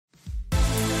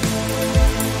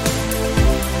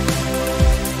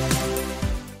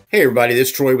Hey everybody, this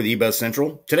is Troy with eBuzz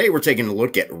Central. Today we're taking a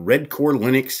look at Redcore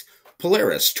Linux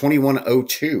Polaris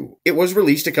 2102. It was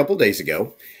released a couple days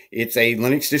ago. It's a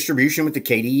Linux distribution with the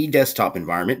KDE Desktop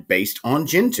environment based on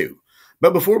Gentoo.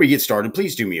 But before we get started,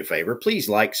 please do me a favor. Please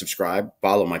like, subscribe,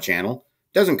 follow my channel.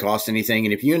 Doesn't cost anything,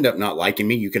 and if you end up not liking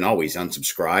me, you can always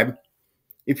unsubscribe.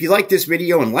 If you like this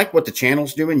video and like what the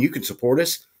channel's doing, you can support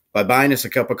us by buying us a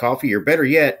cup of coffee, or better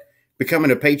yet, becoming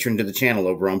a patron to the channel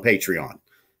over on Patreon.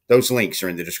 Those links are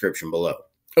in the description below.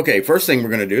 Okay, first thing we're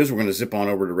going to do is we're going to zip on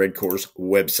over to Redcore's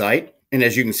website. And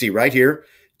as you can see right here,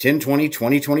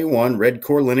 10/20/2021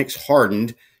 Redcore Linux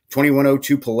Hardened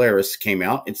 2102 Polaris came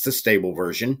out. It's the stable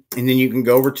version. And then you can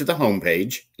go over to the home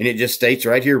page, and it just states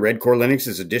right here, Redcore Linux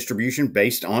is a distribution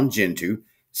based on Gentoo,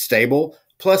 stable,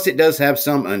 plus it does have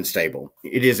some unstable.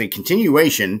 It is a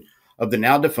continuation of the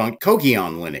now defunct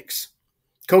Kogion Linux.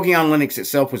 Kogion Linux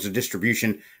itself was a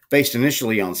distribution based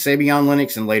initially on Sabian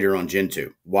Linux and later on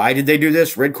Gentoo. Why did they do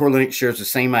this? Redcore Linux shares the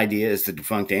same idea as the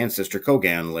defunct ancestor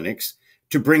Kogion Linux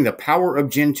to bring the power of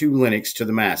Gentoo Linux to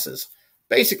the masses.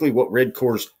 Basically what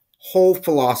Redcore's whole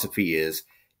philosophy is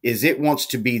it wants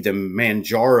to be the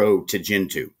Manjaro to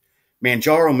Gentoo.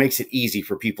 Manjaro makes it easy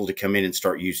for people to come in and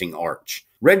start using Arch.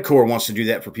 Redcore wants to do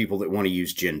that for people that want to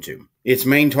use Gentoo. Its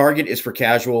main target is for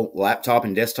casual laptop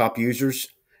and desktop users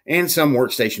and some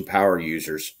workstation power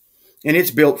users. And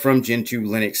it's built from Gentoo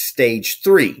Linux Stage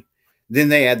 3. Then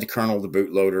they add the kernel, the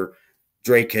bootloader,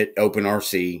 Drakit,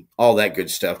 OpenRC, all that good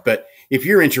stuff. But if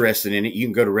you're interested in it, you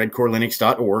can go to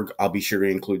redcorelinux.org. I'll be sure to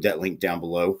include that link down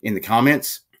below in the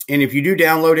comments. And if you do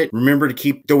download it, remember to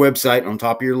keep the website on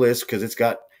top of your list because it's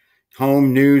got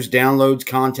home, news, downloads,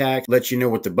 contact, lets you know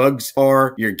what the bugs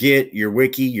are, your Git, your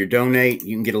wiki, your donate.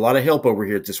 You can get a lot of help over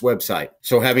here at this website.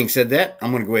 So having said that,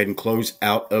 I'm going to go ahead and close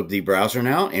out of the browser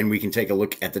now, and we can take a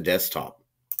look at the desktop.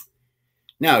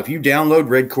 Now, if you download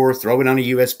Redcore, throw it on a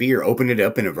USB, or open it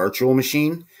up in a virtual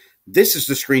machine, this is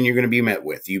the screen you're going to be met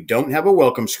with. You don't have a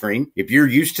welcome screen. If you're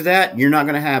used to that, you're not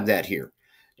going to have that here.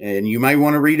 And you might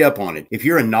want to read up on it. If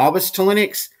you're a novice to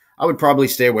Linux, I would probably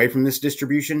stay away from this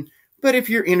distribution. But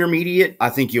if you're intermediate, I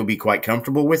think you'll be quite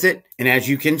comfortable with it. And as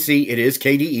you can see, it is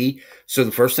KDE. So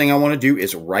the first thing I want to do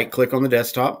is right-click on the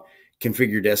desktop,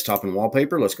 configure desktop and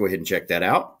wallpaper. Let's go ahead and check that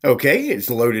out. Okay, it's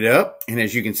loaded up. And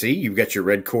as you can see, you've got your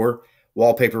Redcore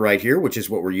wallpaper right here, which is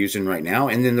what we're using right now.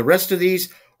 And then the rest of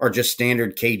these are just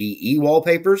standard KDE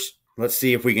wallpapers. Let's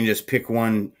see if we can just pick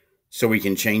one so we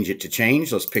can change it to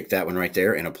change. Let's pick that one right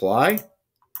there and apply.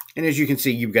 And as you can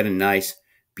see, you've got a nice,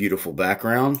 beautiful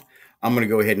background. I'm going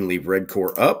to go ahead and leave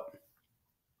Redcore up,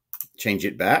 change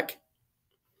it back,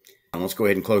 and let's go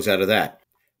ahead and close out of that.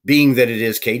 Being that it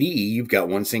is KDE, you've got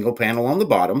one single panel on the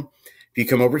bottom. If you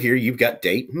come over here, you've got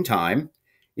date and time.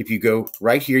 If you go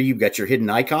right here, you've got your hidden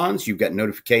icons, you've got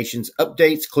notifications,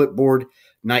 updates, clipboard,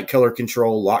 night color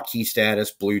control, lock key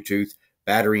status, Bluetooth,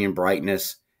 battery and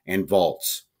brightness, and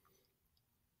vaults.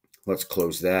 Let's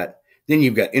close that. Then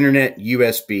you've got internet,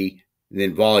 USB,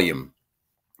 then volume.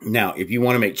 Now, if you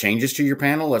want to make changes to your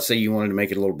panel, let's say you wanted to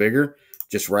make it a little bigger,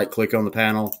 just right-click on the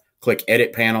panel, click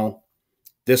Edit Panel.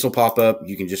 This will pop up.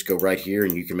 You can just go right here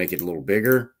and you can make it a little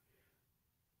bigger.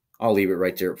 I'll leave it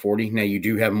right there at 40. Now, you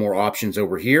do have more options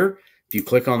over here. If you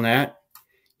click on that,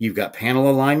 you've got panel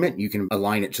alignment. You can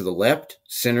align it to the left,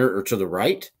 center, or to the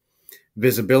right.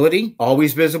 Visibility,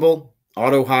 always visible.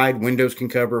 Auto hide, windows can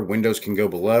cover, windows can go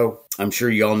below. I'm sure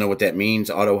you all know what that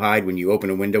means. Auto hide, when you open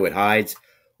a window, it hides.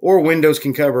 Or windows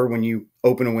can cover. When you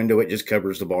open a window, it just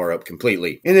covers the bar up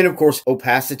completely. And then, of course,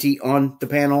 opacity on the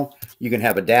panel. You can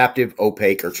have adaptive,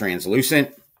 opaque, or translucent.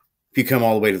 If you come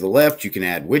all the way to the left, you can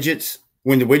add widgets.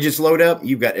 When the widgets load up,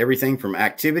 you've got everything from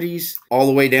activities all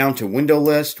the way down to window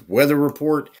list, weather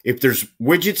report. If there's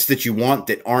widgets that you want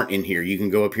that aren't in here, you can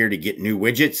go up here to get new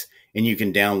widgets, and you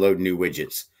can download new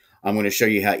widgets. I'm going to show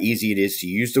you how easy it is to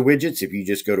use the widgets. If you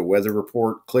just go to weather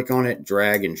report, click on it,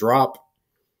 drag and drop.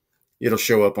 It'll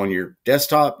show up on your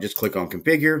desktop. Just click on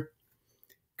Configure.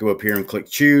 Go up here and click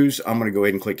Choose. I'm going to go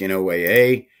ahead and click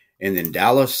NOAA and then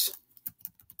Dallas.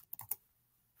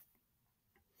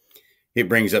 It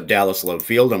brings up Dallas Love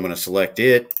Field. I'm going to select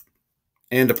it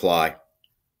and apply.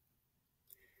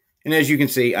 And as you can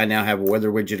see, I now have a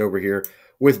weather widget over here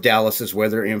with Dallas's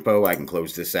weather info. I can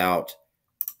close this out.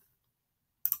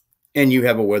 And you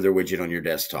have a weather widget on your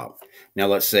desktop. Now,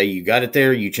 let's say you got it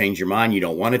there, you change your mind, you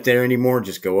don't want it there anymore,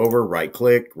 just go over,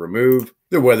 right-click, remove.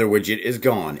 The weather widget is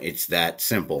gone. It's that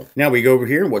simple. Now we go over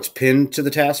here, what's pinned to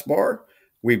the taskbar?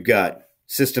 We've got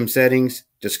System Settings,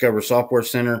 Discover Software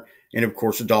Center, and of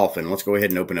course, a Dolphin. Let's go ahead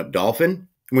and open up Dolphin.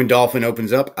 When Dolphin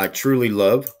opens up, I truly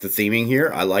love the theming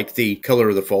here. I like the color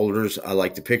of the folders. I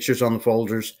like the pictures on the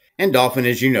folders. And Dolphin,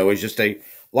 as you know, is just a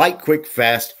light, quick,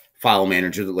 fast file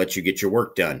manager that lets you get your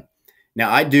work done.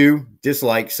 Now, I do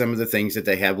dislike some of the things that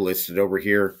they have listed over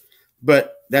here,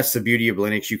 but that's the beauty of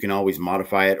Linux. You can always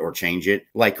modify it or change it.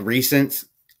 Like recents,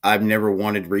 I've never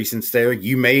wanted recents there.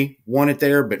 You may want it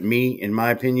there, but me, in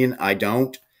my opinion, I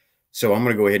don't. So I'm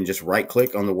going to go ahead and just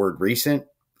right-click on the word recent,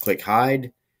 click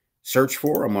hide, search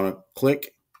for. I'm going to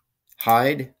click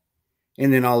hide,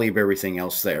 and then I'll leave everything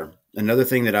else there. Another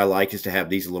thing that I like is to have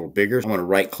these a little bigger. I'm going to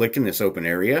right-click in this open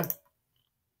area.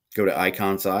 Go to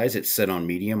icon size. It's set on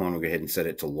medium. I'm going to go ahead and set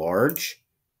it to large.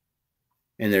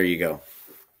 And there you go.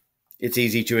 It's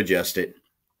easy to adjust it.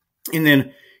 And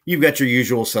then you've got your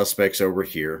usual suspects over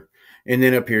here. And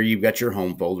then up here, you've got your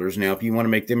home folders. Now, if you want to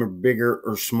make them bigger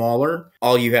or smaller,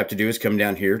 all you have to do is come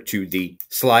down here to the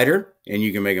slider, and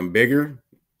you can make them bigger,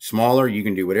 smaller. You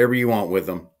can do whatever you want with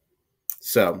them.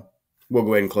 So we'll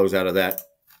go ahead and close out of that.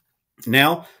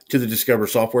 Now to the Discover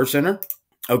Software Center.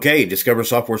 Okay, Discover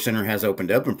Software Center has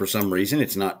opened up, and for some reason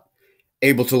it's not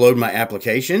able to load my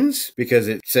applications because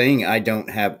it's saying I don't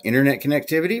have internet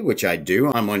connectivity, which I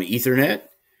do. I'm on Ethernet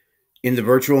in the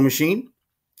virtual machine,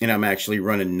 and I'm actually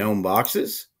running GNOME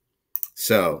boxes.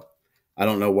 So I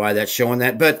don't know why that's showing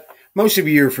that, but most of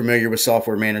you are familiar with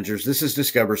software managers. This is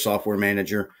Discover Software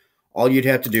Manager. All you'd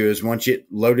have to do is once you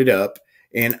load it up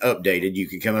and updated, you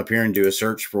could come up here and do a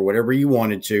search for whatever you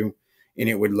wanted to, and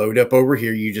it would load up over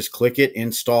here. You just click it,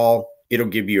 install. It'll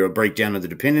give you a breakdown of the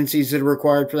dependencies that are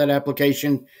required for that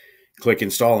application. Click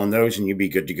install on those, and you'll be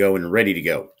good to go and ready to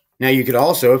go. Now, you could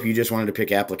also, if you just wanted to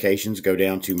pick applications, go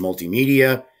down to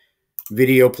multimedia,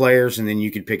 video players, and then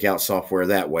you could pick out software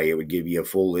that way. It would give you a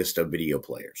full list of video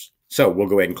players. So we'll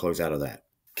go ahead and close out of that.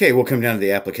 Okay, we'll come down to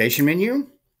the application menu,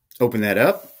 open that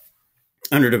up.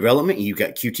 Under development, you've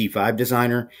got Qt5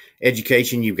 Designer.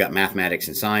 Education, you've got mathematics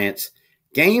and science.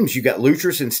 Games, you've got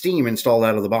Lutris and Steam installed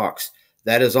out of the box.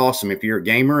 That is awesome. If you're a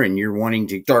gamer and you're wanting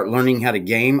to start learning how to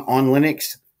game on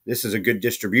Linux, this is a good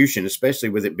distribution, especially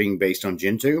with it being based on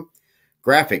Gentoo.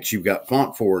 Graphics, you've got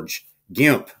FontForge,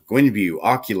 GIMP, GwenView,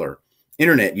 Ocular.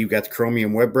 Internet, you've got the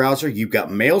Chromium web browser. You've got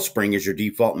MailSpring as your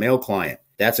default mail client.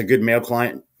 That's a good mail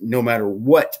client no matter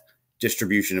what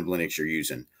distribution of Linux you're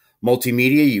using.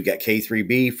 Multimedia, you've got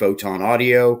K3B, Photon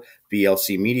Audio,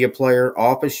 VLC Media Player.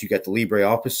 Office, you've got the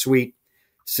LibreOffice Suite.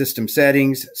 System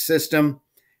settings, system,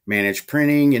 manage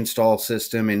printing, install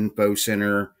system, Info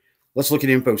Center. Let's look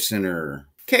at Info Center.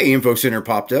 Okay, Info Center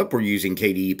popped up. We're using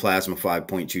KDE Plasma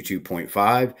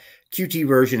 5.22.5. Qt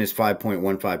version is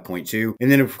 5.15.2.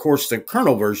 And then, of course, the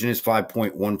kernel version is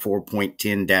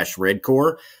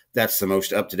 5.14.10-Redcore. That's the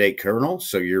most up-to-date kernel,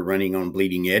 so you're running on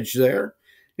bleeding edge there.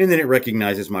 And then it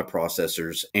recognizes my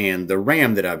processors and the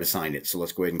RAM that I've assigned it. So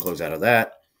let's go ahead and close out of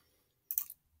that.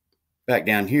 Back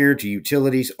down here to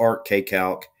Utilities, Arc,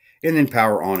 Kcalc, and then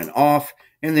Power On and Off.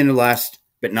 And then last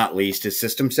but not least is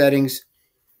System Settings.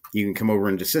 You can come over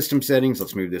into System Settings.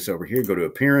 Let's move this over here. Go to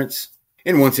Appearance.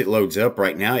 And once it loads up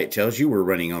right now, it tells you we're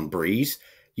running on Breeze.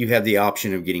 You have the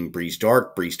option of getting Breeze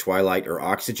Dark, Breeze Twilight, or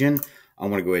Oxygen. I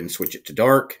want to go ahead and switch it to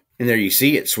Dark. And there you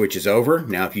see it switches over.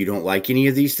 Now, if you don't like any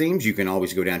of these themes, you can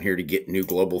always go down here to get new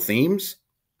global themes.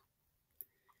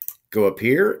 Go up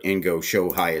here and go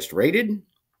Show Highest Rated.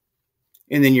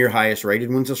 And then your highest rated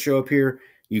ones will show up here.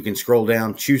 You can scroll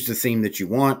down, choose the theme that you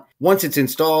want. Once it's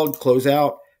installed, close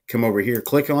out, come over here,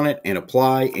 click on it, and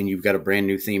apply, and you've got a brand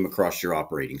new theme across your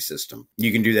operating system.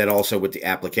 You can do that also with the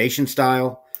application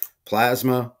style,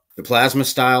 Plasma. The Plasma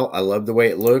style, I love the way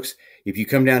it looks. If you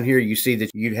come down here, you see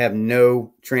that you'd have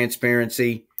no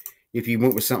transparency. If you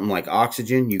went with something like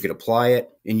Oxygen, you could apply it,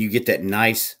 and you get that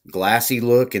nice glassy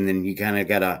look, and then you kind of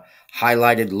got a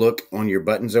highlighted look on your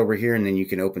buttons over here, and then you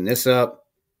can open this up.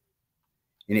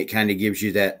 And it kind of gives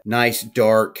you that nice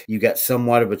dark. You got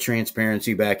somewhat of a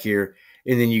transparency back here.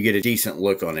 And then you get a decent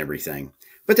look on everything.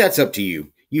 But that's up to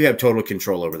you. You have total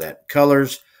control over that.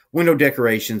 Colors, window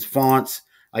decorations, fonts.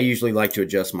 I usually like to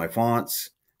adjust my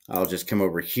fonts. I'll just come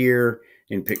over here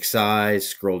and pick size.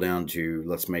 Scroll down to,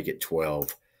 let's make it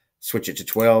 12. Switch it to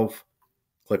 12.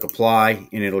 Click Apply.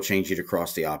 And it'll change it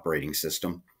across the operating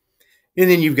system. And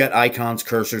then you've got icons,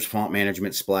 cursors, font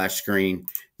management, splash screen.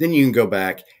 Then you can go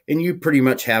back and you pretty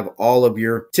much have all of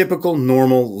your typical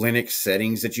normal Linux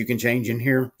settings that you can change in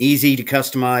here. Easy to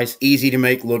customize, easy to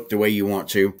make look the way you want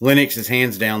to. Linux is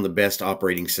hands down the best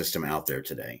operating system out there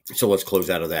today. So let's close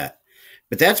out of that.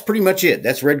 But that's pretty much it.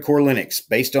 That's Redcore Linux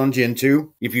based on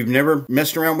Gentoo. If you've never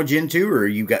messed around with Gentoo or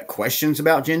you've got questions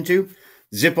about Gentoo,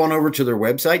 zip on over to their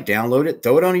website, download it,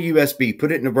 throw it on a USB,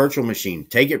 put it in a virtual machine,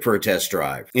 take it for a test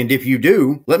drive. And if you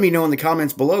do, let me know in the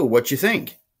comments below what you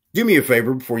think. Do me a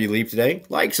favor before you leave today,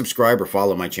 like, subscribe, or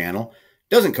follow my channel.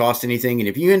 Doesn't cost anything, and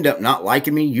if you end up not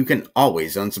liking me, you can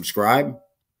always unsubscribe.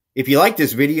 If you like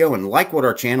this video and like what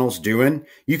our channel's doing,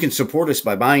 you can support us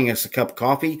by buying us a cup of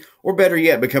coffee, or better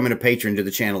yet, becoming a patron to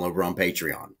the channel over on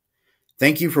Patreon.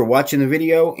 Thank you for watching the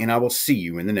video, and I will see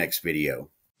you in the next video.